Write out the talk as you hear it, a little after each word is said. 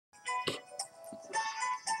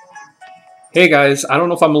Hey guys, I don't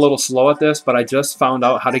know if I'm a little slow at this, but I just found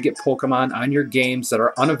out how to get Pokemon on your games that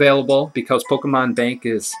are unavailable because Pokemon Bank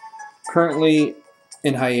is currently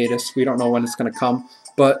in hiatus. We don't know when it's going to come,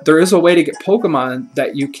 but there is a way to get Pokemon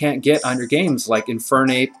that you can't get on your games, like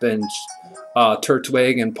Infernape and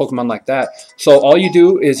Turtwig and Pokemon like that. So all you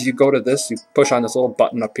do is you go to this, you push on this little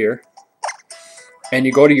button up here, and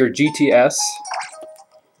you go to your GTS.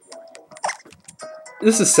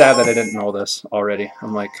 This is sad that I didn't know this already.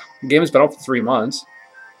 I'm like, the game has been out for 3 months.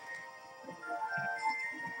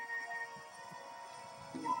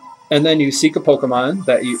 And then you seek a Pokemon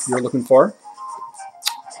that you're looking for.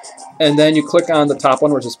 And then you click on the top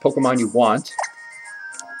one, which is Pokemon you want.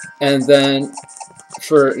 And then,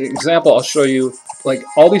 for example, I'll show you like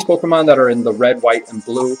all these Pokemon that are in the red, white, and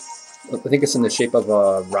blue. I think it's in the shape of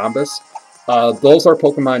a rhombus. Those are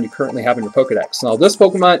Pokemon you currently have in your Pokedex. Now, this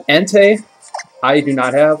Pokemon, Entei, I do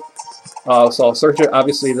not have, so I'll search it.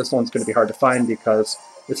 Obviously, this one's going to be hard to find because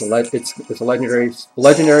it's a legendary.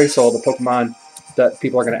 So the Pokemon that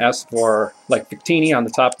people are going to ask for, like Victini on the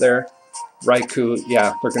top there, Raikou,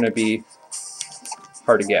 yeah, they're going to be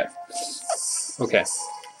hard to get. Okay,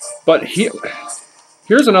 but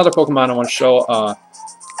here's another Pokemon I want to show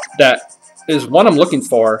that is one I'm looking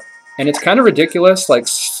for, and it's kind of ridiculous. Like,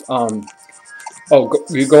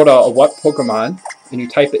 you go to what Pokemon, and you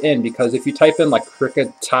type it in, because if you type in like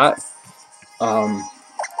Kricketot,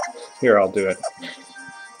 here, I'll do it.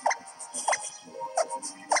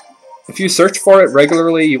 If you search for it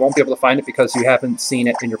regularly, you won't be able to find it because you haven't seen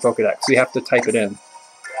it in your Pokedex. So you have to type it in.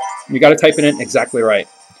 You got to type it in exactly right.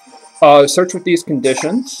 Search with these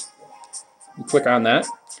conditions. You click on that,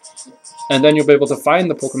 and then you'll be able to find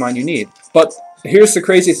the Pokemon you need. But here's the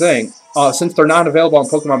crazy thing. Since they're not available on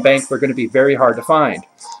Pokemon Bank, they're going to be very hard to find.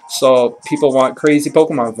 So people want crazy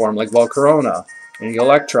Pokemon for them, like Volcarion, and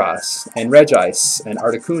Eelektross, and Regice, and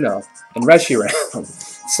Articuno, and Reshiram.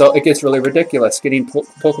 So it gets really ridiculous getting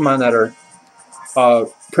Pokemon that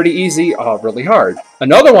are pretty easy, really hard.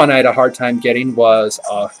 Another one I had a hard time getting was,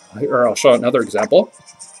 here I'll show another example.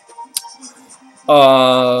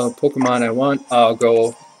 Pokemon I want,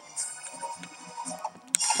 I'll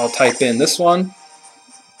type in this one,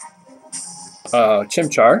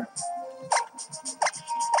 Chimchar.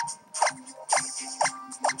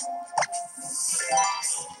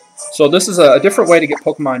 So this is a different way to get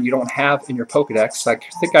Pokemon you don't have in your Pokedex. I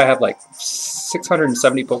think I have like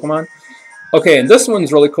 670 Pokemon. Okay, and this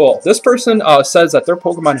one's really cool. This person says that their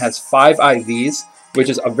Pokemon has 5 IVs, which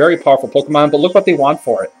is a very powerful Pokemon, but look what they want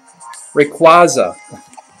for it. Rayquaza,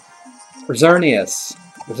 Xerneas,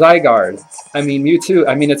 Zygarde, I mean Mewtwo.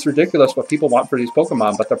 I mean, it's ridiculous what people want for these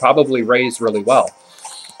Pokemon, but they're probably raised really well.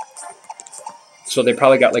 So they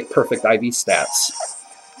probably got like perfect IV stats.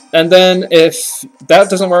 And then if that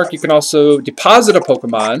doesn't work, you can also deposit a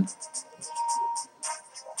Pokemon.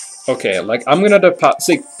 Okay, like I'm going to deposit.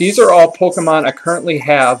 See, these are all Pokemon I currently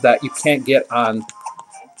have that you can't get on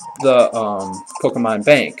the Pokemon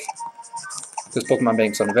Bank, because Pokemon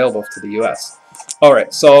Bank's unavailable to the US.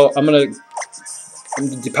 Alright, so I'm going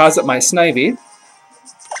to deposit my Snivy.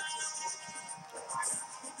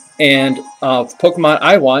 And Pokemon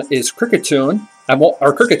I want is Kricketot.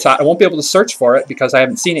 Kricketot. I won't be able to search for it because I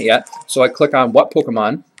haven't seen it yet. So I click on what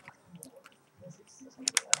Pokemon.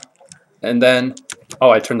 And then, oh,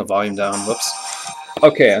 I turned the volume down. Whoops.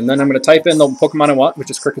 Okay, and then I'm going to type in the Pokemon I want,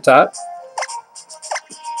 which is Kricketot.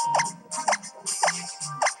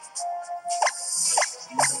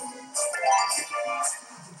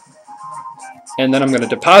 And then I'm going to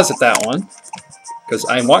deposit that one because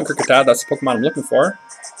I want Kricketot. That's the Pokemon I'm looking for.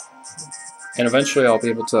 And eventually I'll be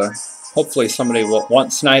able to... Hopefully somebody will want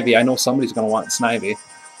Snivy. I know somebody's going to want Snivy.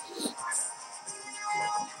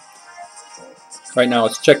 Right now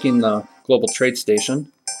it's checking the Global Trade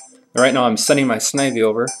Station. And right now I'm sending my Snivy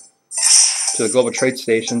over to the Global Trade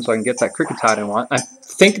Station so I can get that Kricketot I want. I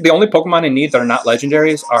think the only Pokemon I need that are not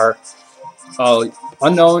legendaries are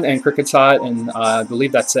Unknown and Kricketot, and I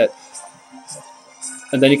believe that's it.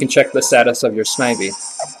 And then you can check the status of your Snivy.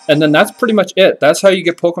 And then that's pretty much it. That's how you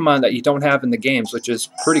get Pokemon that you don't have in the games, which is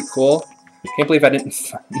pretty cool. Can't believe I didn't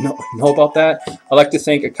know about that. I'd like to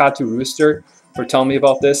thank OkatuRooster for telling me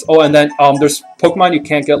about this. Oh, and then there's Pokemon you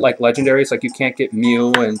can't get like legendaries. Like you can't get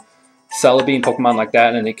Mew and Celebi and Pokemon like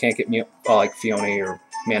that, and they can't get Mew, like Fiona or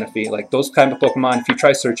Manaphy. Like those kind of Pokemon, if you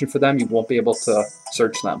try searching for them, you won't be able to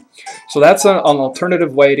search them. So that's an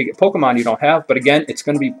alternative way to get Pokemon you don't have. But again, it's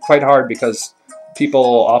going to be quite hard because people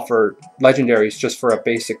offer legendaries just for a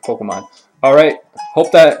basic Pokemon. Alright,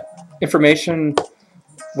 hope that information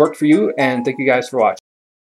worked for you, and thank you guys for watching.